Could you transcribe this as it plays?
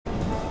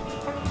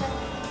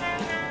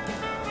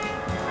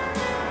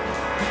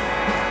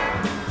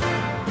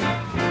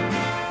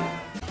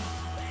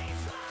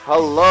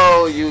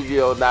Hello,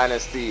 Yu-Gi-Oh!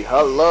 Dynasty.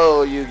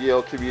 Hello,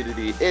 Yu-Gi-Oh!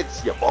 Community.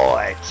 It's your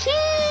boy,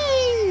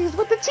 Cheese,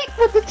 with the T,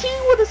 with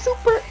the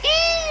super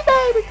E,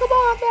 baby. Come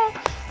on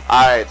now.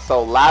 Alright,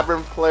 so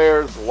Labyrinth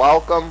players,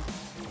 welcome.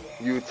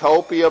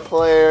 Utopia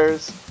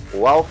players,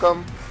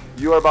 welcome.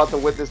 You are about to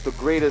witness the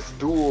greatest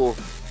duel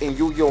in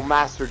Yugioh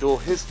Master Duel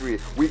history.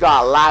 We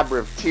got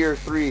Labyrinth Tier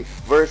 3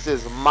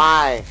 versus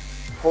my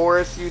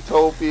Horus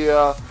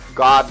Utopia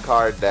God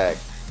card deck,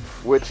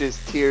 which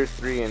is Tier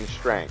 3 in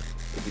strength.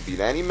 If you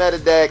beat any meta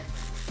deck,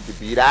 you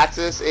beat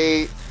Axis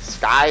 8,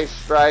 Sky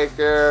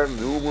Striker,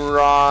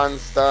 Numeron,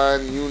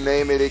 Stun, you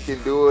name it, it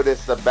can do it.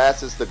 It's the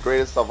best, it's the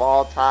greatest of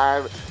all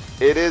time.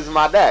 It is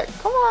my deck.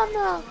 Come on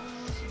now.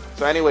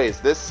 So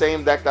anyways, this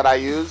same deck that I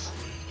use,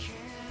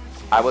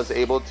 I was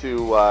able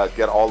to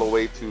get all the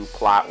way to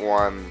Plat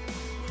 1,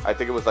 I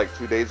think it was like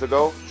 2 days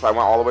ago. So I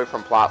went all the way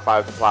from Plat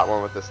 5 to Plat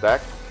 1 with this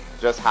deck.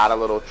 Just had a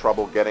little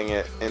trouble getting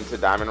it into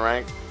Diamond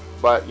rank.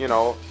 But, you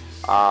know,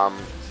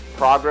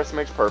 progress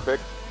makes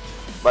perfect.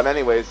 But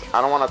anyways,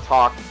 I don't want to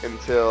talk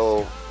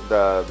until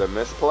the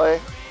misplay.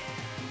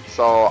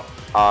 So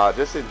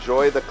just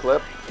enjoy the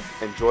clip,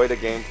 enjoy the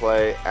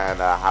gameplay, and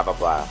have a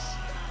blast.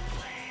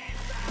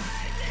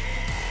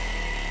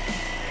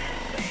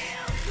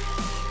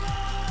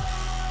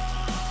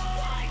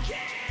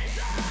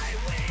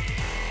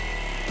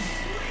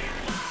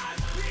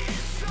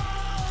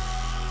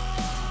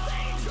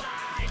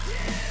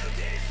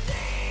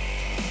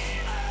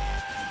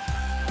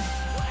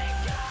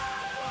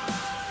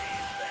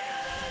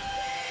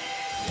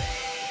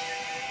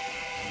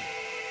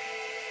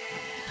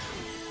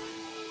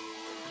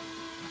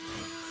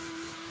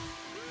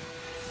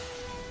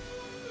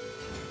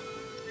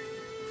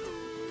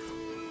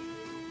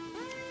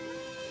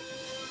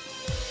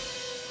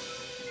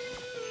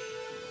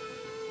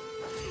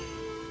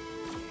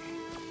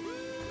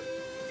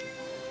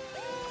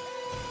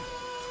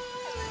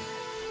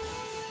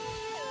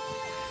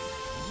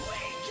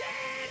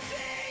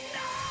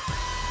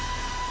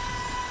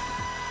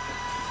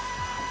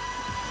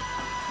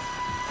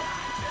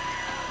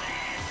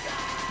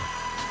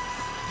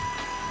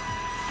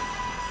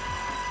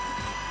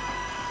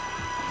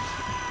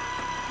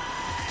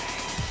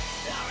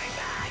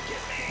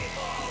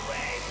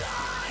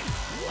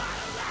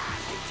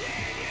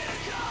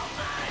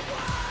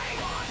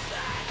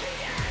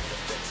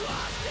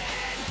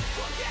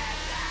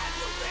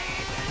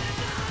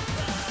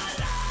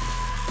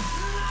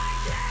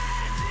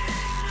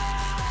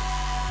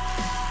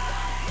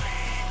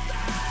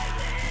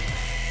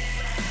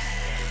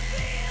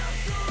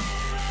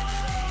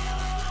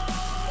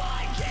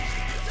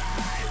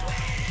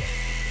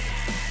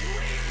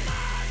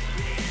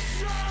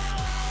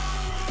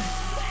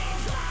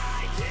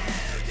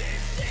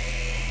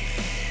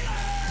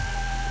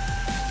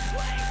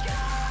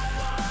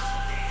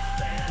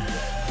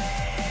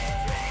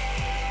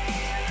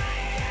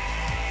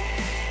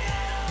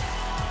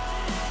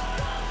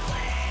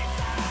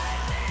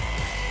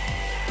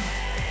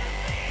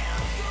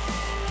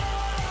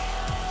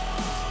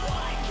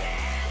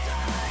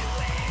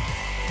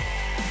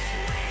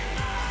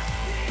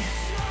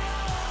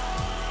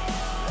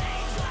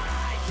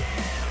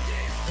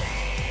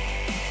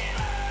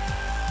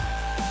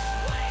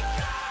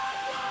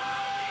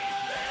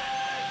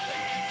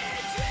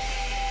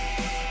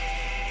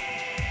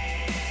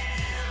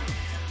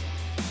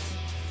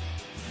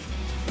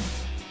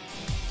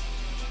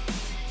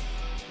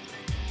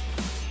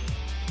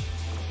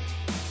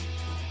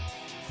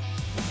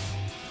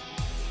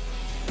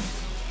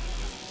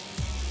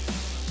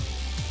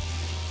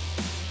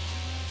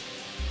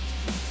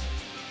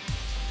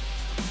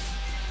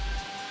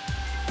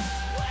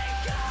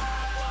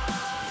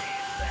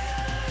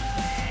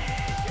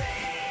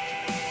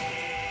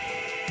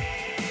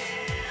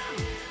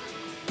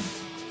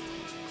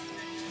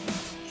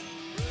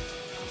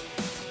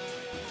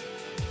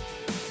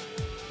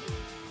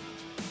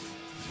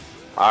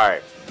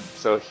 Alright,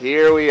 so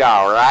here we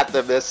are, we're at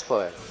the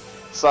misplay.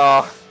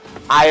 So,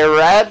 I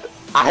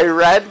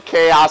read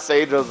Chaos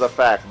Angel's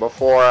effect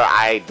before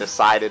I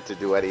decided to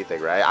do anything,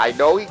 right? I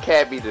know he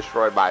can't be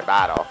destroyed by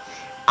battle.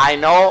 I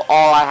know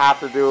all I have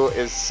to do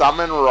is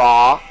summon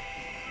Ra,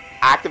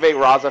 activate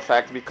Ra's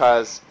effect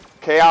because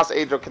Chaos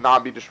Angel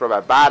cannot be destroyed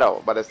by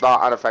battle, but it's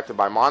not unaffected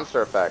by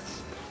monster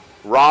effects.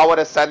 Ra would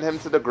have sent him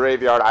to the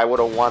graveyard, I would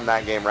have won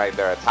that game right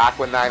there. Attack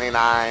with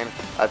 99,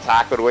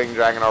 attack with Winged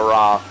Dragon or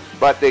Ra.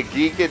 But the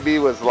geek in me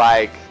was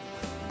like,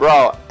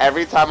 bro,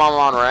 every time I'm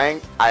on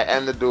rank, I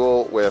end the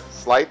duel with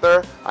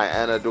Slyther, I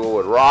end a duel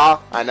with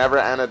Ra, I never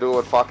end a duel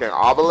with fucking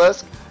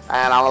Obelisk.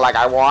 And I'm like,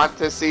 I want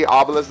to see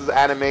Obelisk's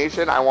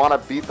animation, I want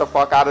to beat the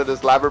fuck out of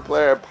this Labyrinth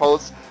player and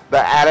post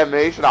the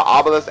animation of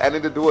Obelisk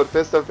ending the duel with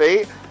Fist of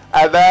Fate.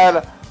 And then,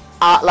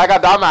 like a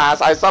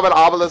dumbass, I summon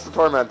Obelisk the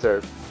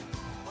Tormentor.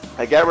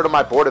 I get rid of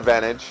my board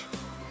advantage.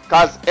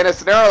 Because in a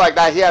scenario like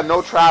that, he had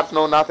no traps,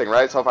 no nothing,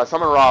 right? So if I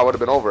summon Ra, it would have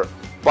been over.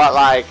 But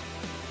like,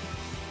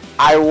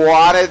 I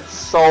wanted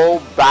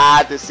so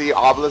bad to see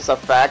Obelisk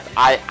effect.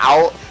 I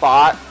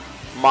outthought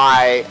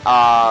my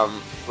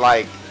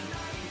like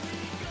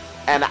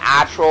an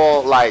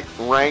actual like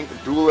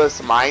ranked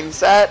duelist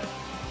mindset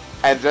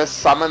and just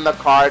summon the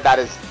card that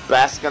is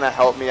best gonna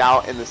help me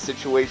out in the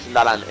situation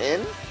that I'm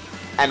in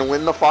and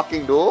win the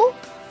fucking duel.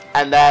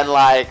 And then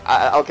like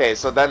okay,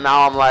 so then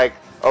now I'm like,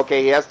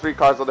 okay, he has 3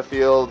 cards on the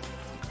field.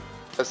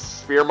 Just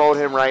spear mode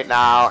him right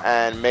now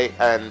and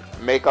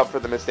make up for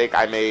the mistake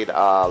I made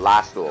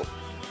last duel.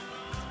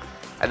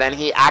 And then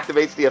he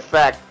activates the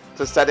effect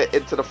to set it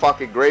into the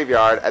fucking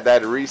graveyard and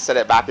then reset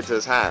it back into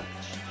his hand.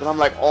 And I'm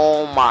like,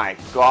 oh my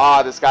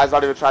god, this guy's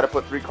not even trying to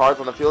put 3 cards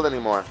on the field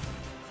anymore.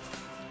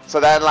 So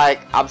then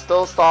like I'm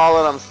still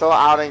stalling, I'm still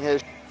outing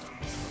his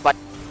like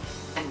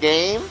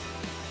game,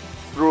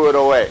 threw it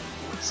away.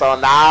 So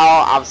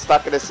now I'm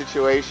stuck in a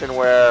situation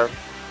where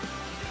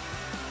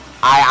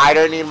I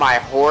either need my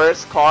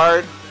horse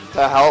card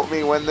to help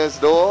me win this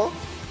duel,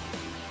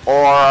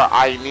 or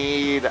I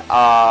need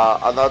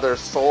another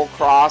soul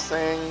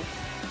crossing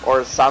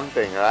or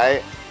something,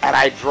 right? And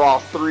I draw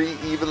 3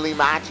 evenly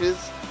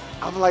matches.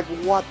 I'm like,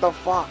 what the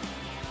fuck?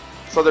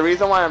 So the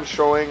reason why I'm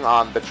showing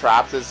the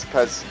traps is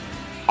because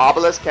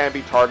Obelisk can't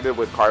be targeted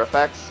with card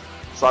effects.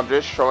 So I'm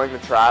just showing the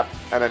trap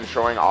and then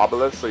showing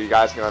Obelisk so you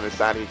guys can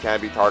understand he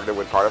can't be targeted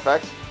with card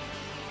effects.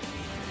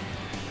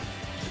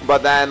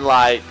 But then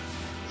like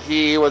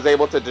he was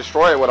able to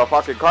destroy it with a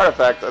fucking card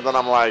effect, and then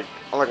I'm like,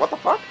 what the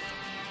fuck?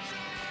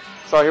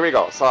 So here we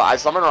go. So I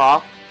summon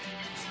Ra.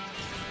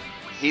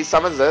 He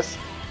summons this.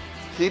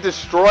 He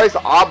destroys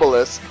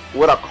Obelisk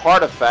with a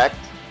card effect,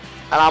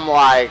 and I'm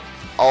like,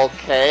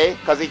 okay,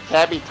 because he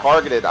can't be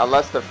targeted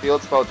unless the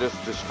field spell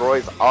just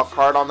destroys a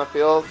card on the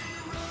field.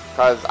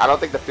 Because I don't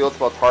think the field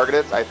spell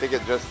targeted. I think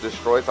it just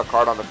destroys a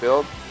card on the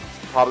field.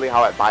 Probably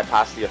how it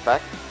bypassed the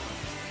effect.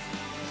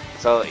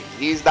 So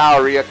he's now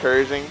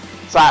reoccurring.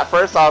 So at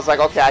first I was like,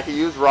 okay, I can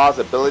use Ra's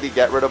ability,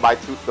 get rid of my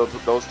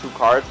those 2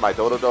 cards, my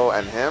Dododo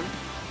and him,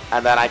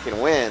 and then I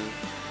can win.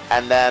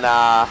 And then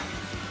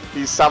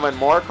he summoned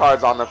more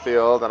cards on the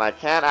field, and I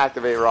can't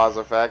activate Ra's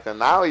effect, and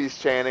now he's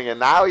chaining, and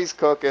now he's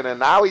cooking, and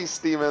now he's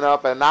steaming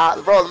up, and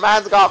now, bro, the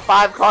man's got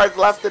 5 cards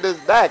left in his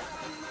deck.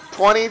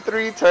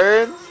 23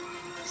 turns,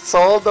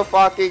 sold the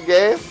fucking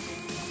game.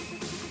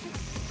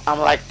 I'm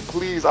like,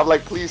 please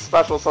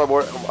special some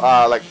more,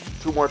 like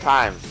 2 more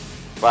times.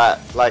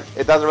 But like,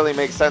 it doesn't really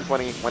make sense when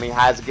he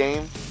has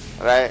game,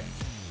 right?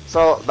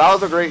 So that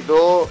was a great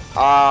duel.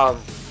 I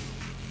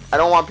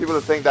don't want people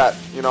to think that,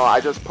 you know, I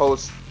just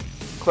post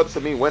clips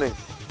of me winning.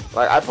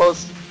 Like I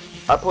post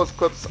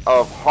clips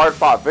of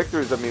hard-fought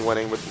victories of me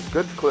winning, which is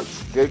good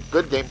clips, good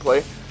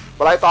gameplay.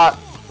 But I thought,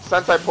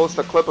 since I post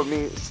a clip of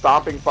me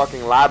stomping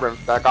fucking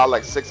Labyrinth that got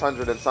like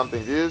 600 and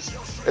something views,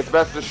 it's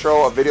best to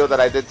show a video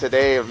that I did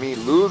today of me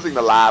losing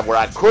the lab where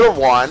I could have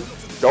won.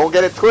 Don't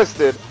get it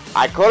twisted.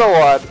 I could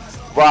have won,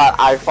 but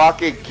I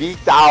fucking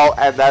geeked out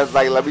and then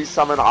like, let me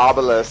summon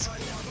Obelisk.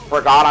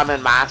 Forgot I'm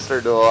in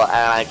Master Duel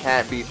and I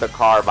can't beat the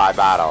card by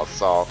battle.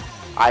 So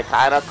I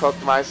kind of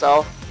cooked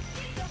myself.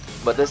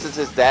 But this is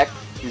his deck.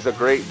 He's a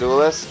great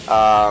duelist.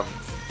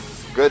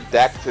 Good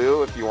deck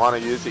too. If you want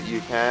to use it, you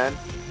can.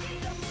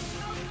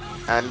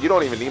 And you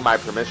don't even need my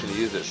permission to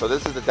use it. So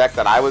this is the deck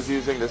that I was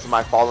using. This is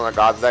my Fallen of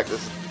Gods deck.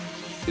 This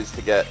is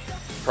to get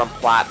from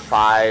Plat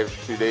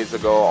 5 2 days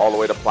ago all the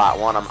way to Plat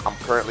 1. I'm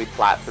currently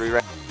Plat 3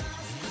 right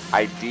now.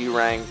 I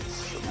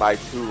D-ranked by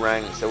 2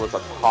 ranks. It was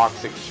a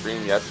toxic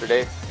stream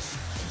yesterday.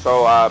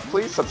 So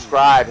please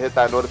subscribe, hit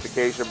that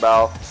notification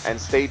bell, and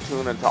stay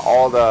tuned into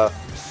all the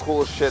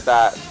cool shit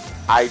that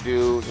I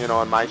do, you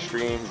know, in my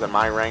streams and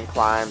my rank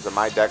climbs and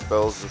my deck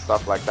builds and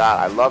stuff like that.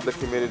 I love the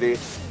community.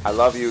 I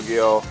love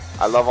Yu-Gi-Oh!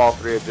 I love all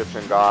 3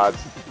 Egyptian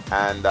gods.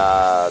 And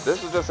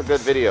this is just a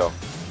good video.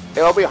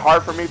 It'll be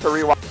hard for me to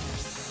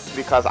rewatch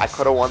because I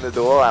could have won the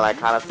duel and I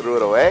kind of threw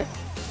it away.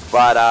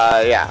 But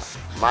yeah,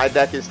 my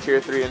deck is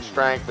tier 3 in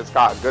strength. It's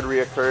got good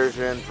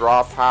reoccursion,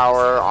 draw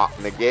power,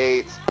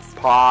 negates,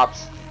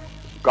 pops,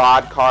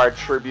 god card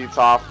tributes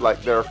off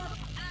like they're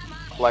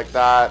like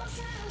that,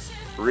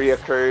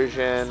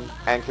 reoccursion,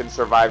 and can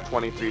survive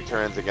 23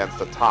 turns against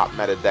the top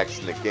meta decks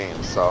in the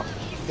game. So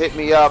hit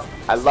me up.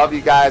 I love you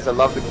guys. I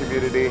love the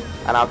community,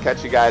 and I'll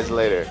catch you guys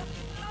later.